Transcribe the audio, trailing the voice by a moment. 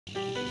And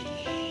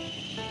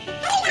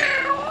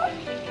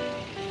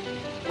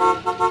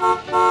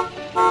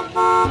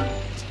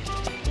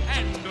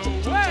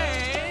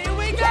away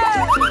we go!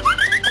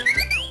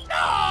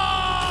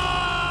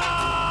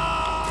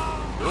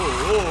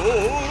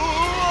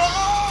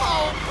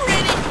 Oh,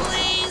 pretty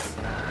please!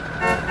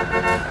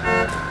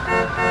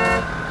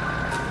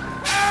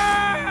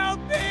 Help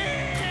me!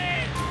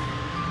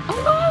 Oh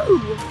no!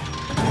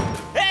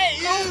 Hey,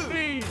 you! Help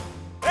me!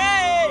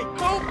 Hey!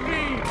 Help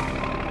me!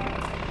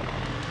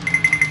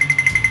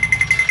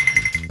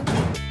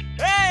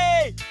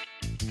 Hey!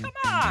 Come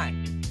on!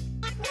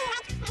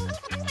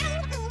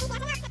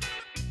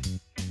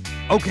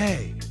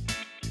 Okay.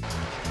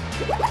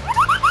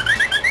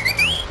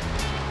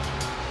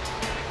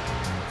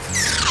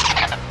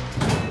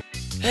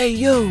 Hey,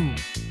 you!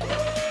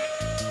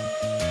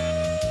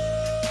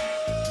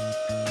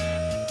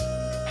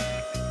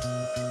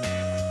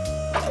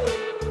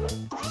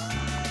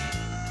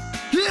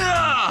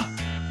 Yeah!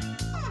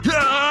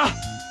 Yeah!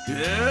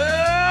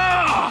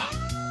 Yeah!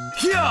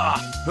 Yeah!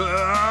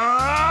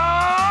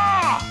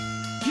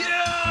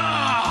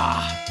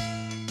 Yeah!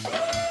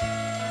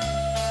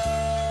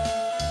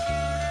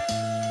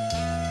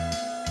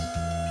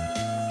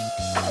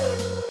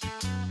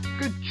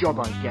 Good job,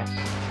 I guess.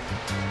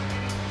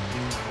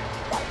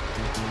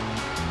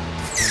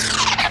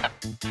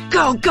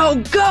 Go, go,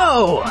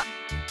 go!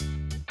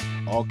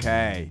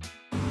 Okay.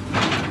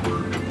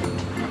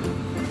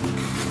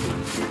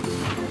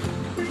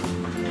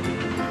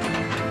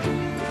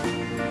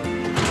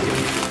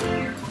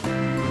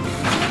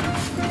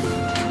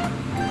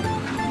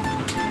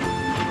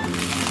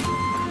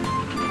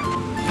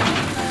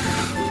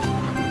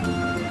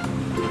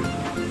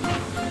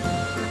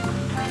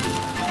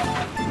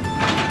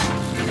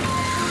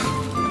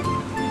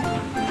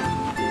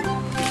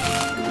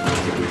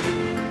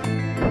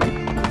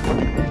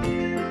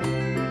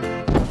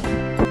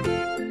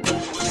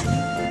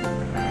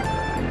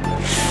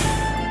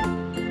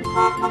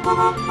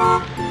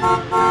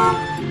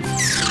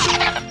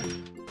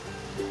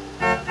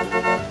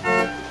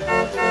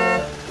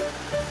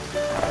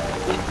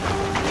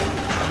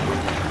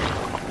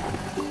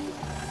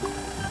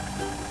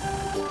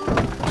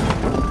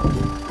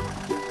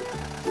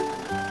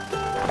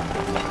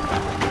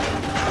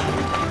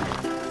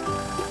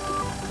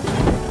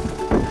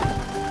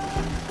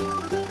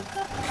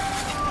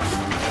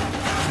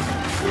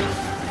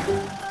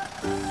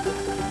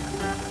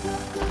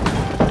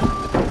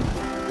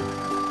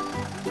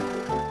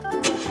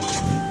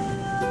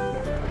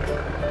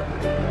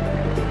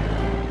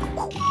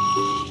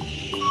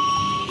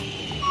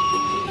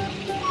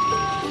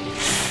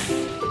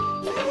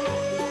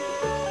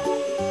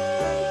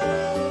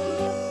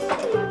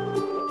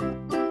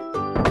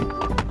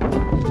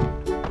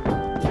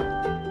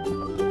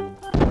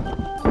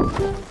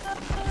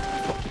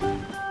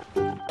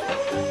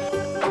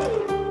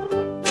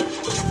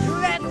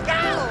 Let's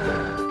go!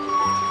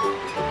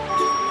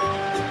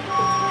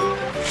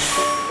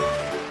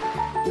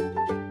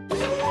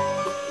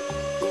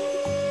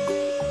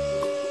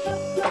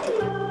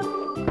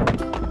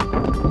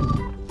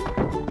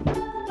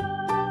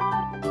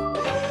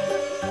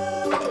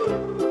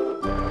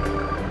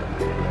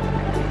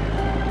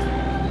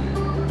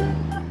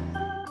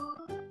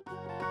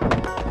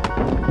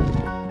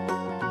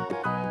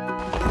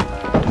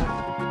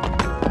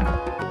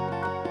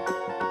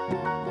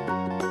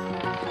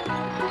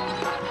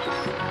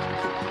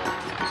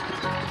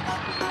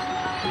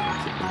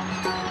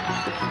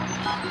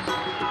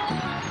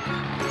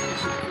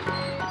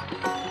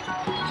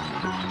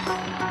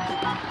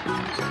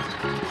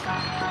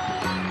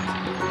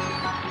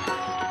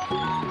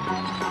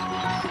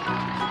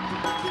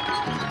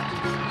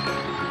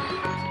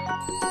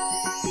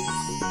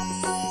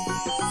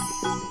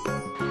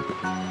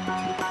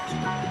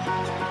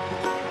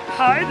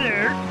 Hi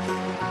there!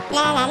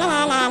 La la la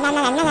la la la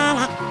la la la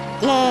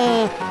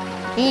la.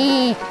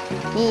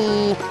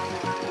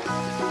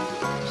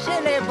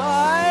 Silly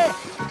boy!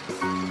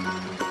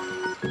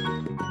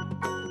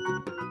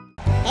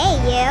 Hey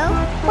you.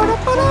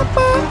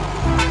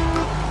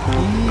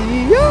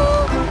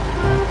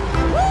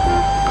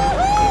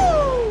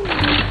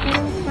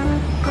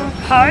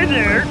 Hi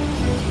there!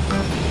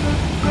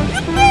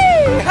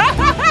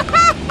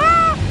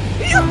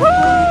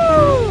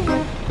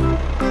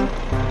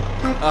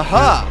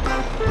 Aha!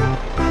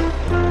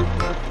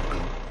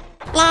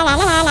 La la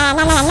la la la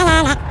la la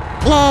la la.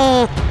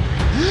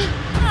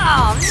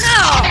 Oh no!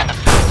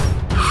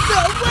 No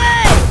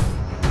way!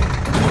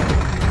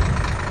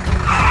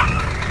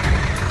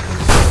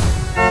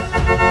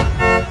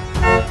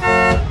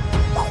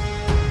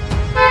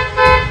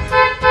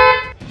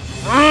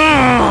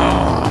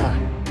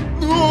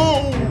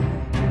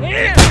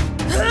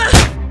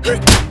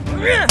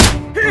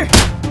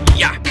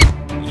 Yeah!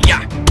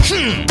 Yeah!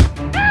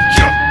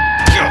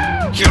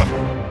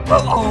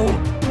 Uh-oh!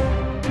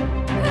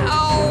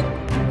 Help!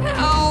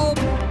 Help!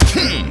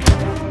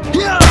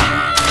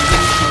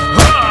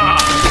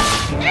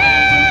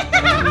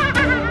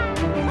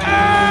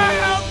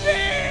 Help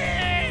me!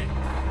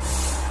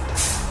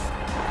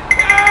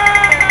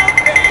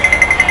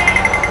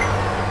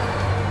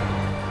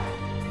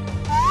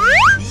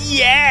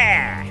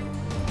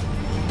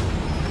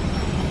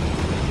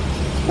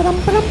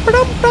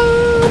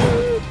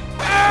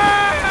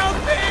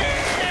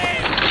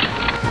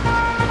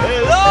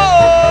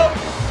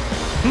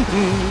 Hey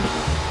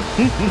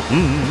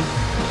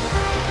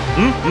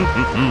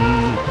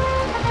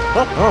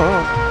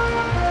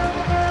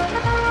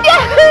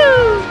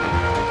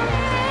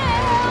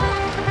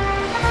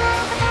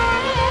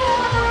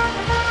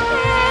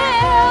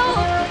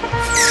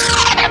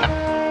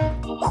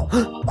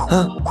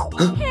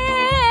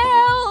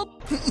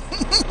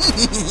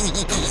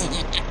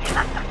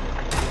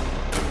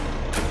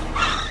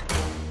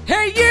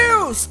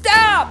you!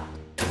 Stop!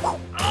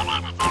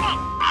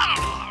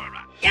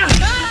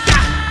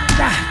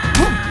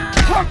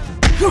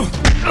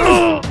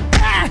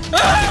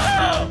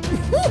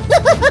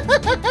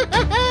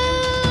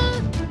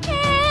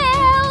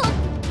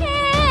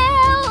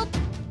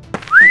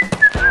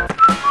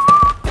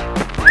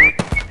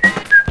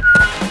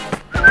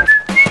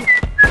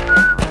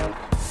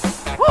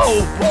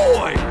 Oh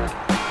boy!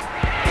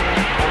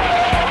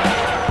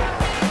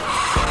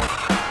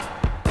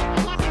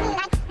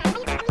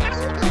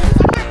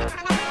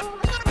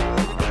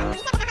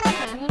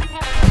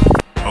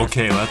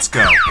 Okay, let's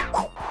go.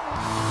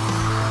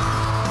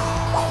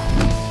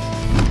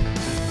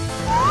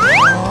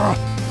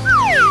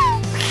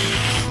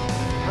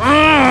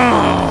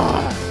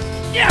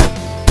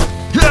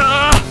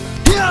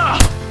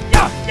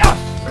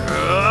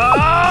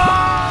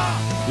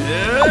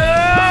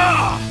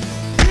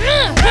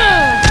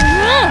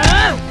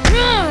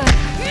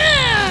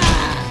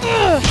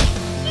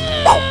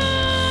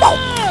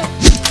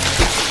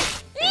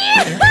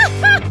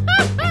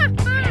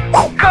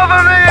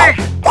 Cover me!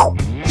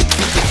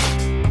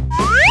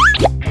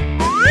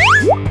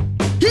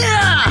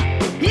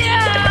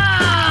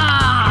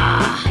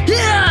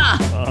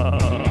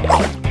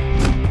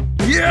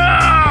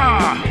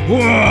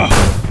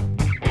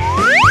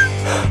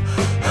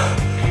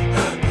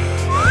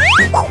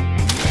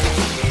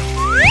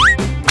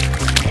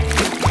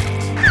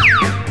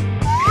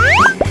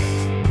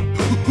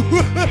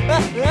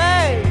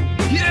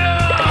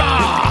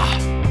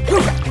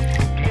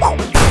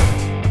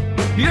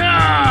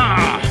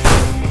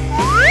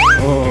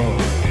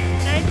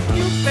 Thank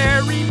you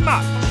very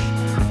much.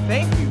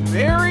 Thank you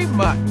very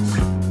much.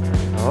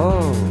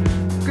 Oh,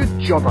 good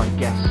job, I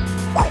guess.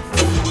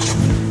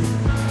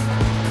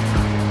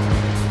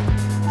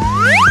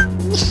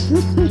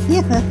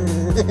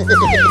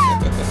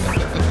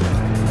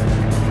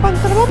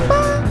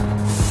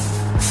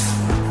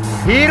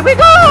 Here we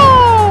go!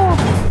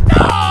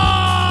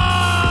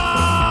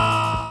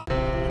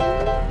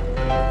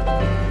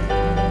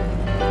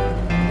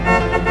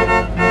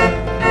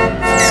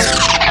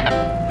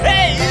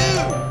 Hey you!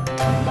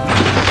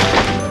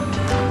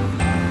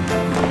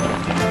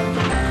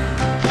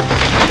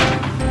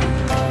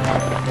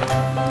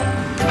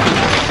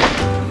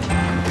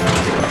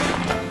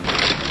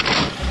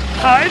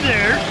 Hi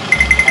there.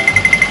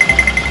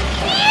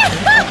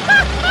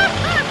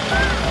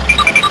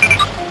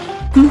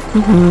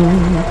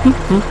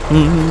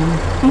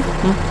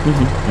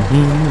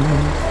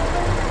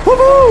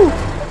 Woohoo!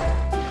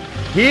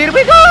 Here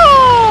we go!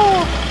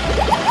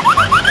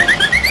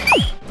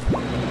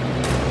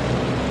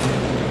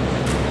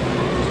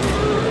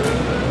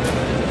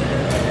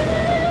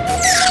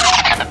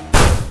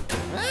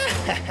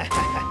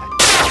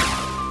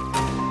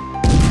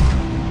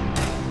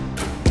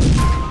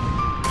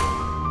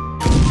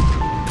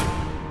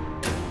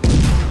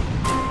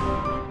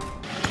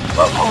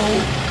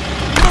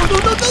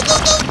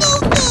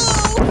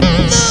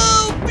 No,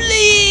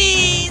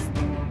 please!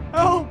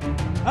 Oh,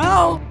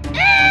 oh.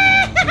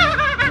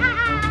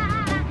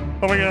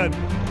 Oh my god.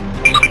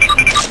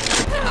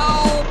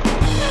 Help!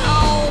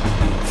 Help!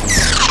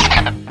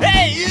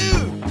 Hey you!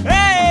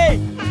 Hey!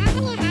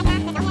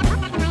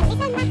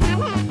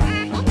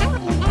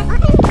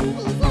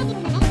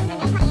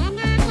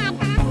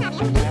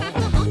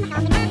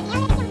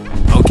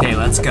 Okay,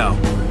 let's go.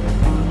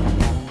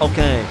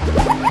 Okay.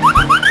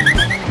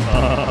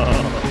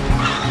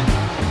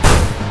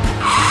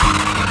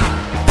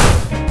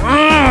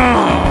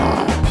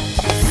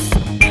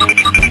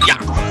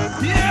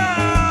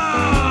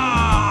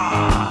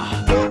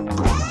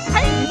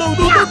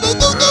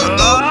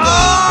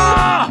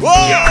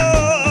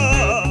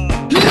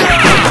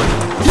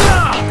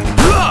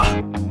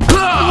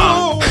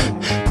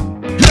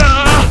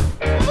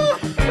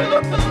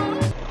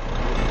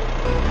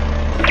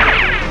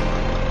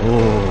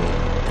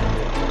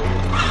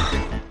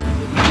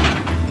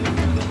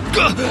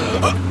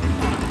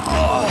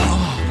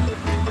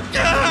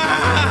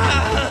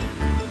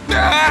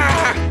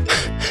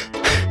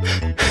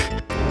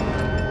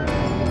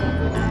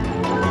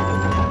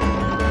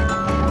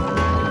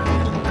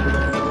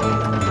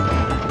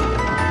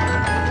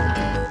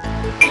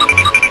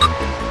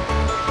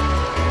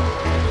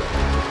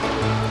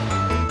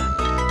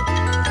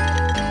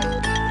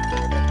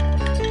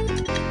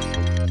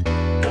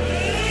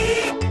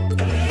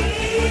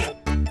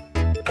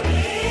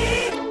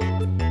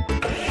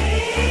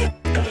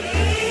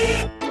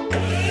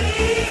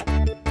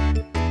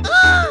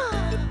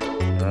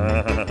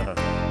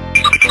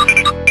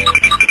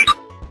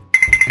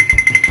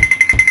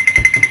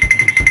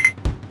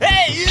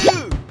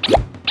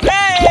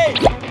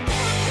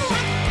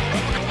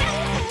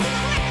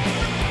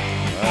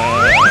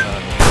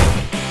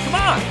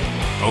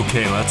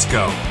 let's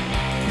go.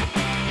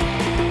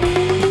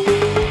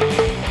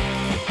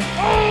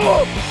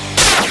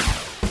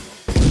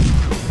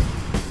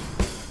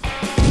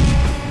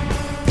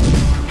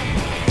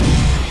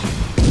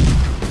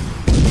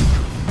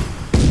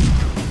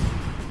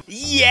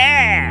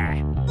 Yeah!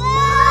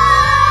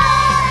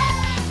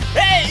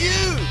 Hey,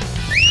 you!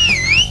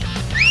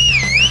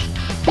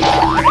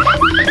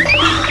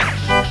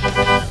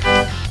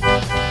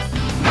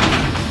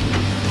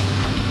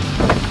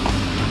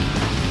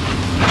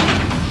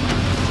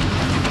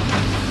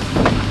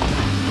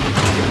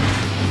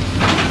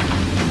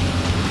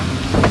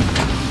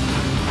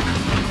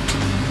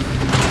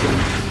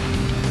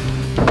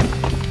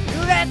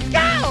 Let's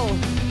go!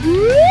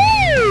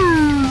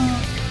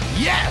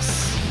 Yes!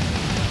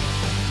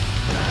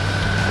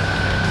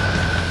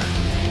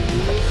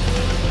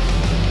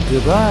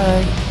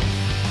 Goodbye.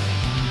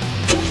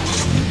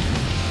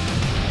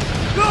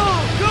 Go,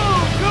 go,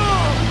 go!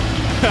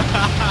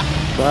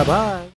 Bye bye.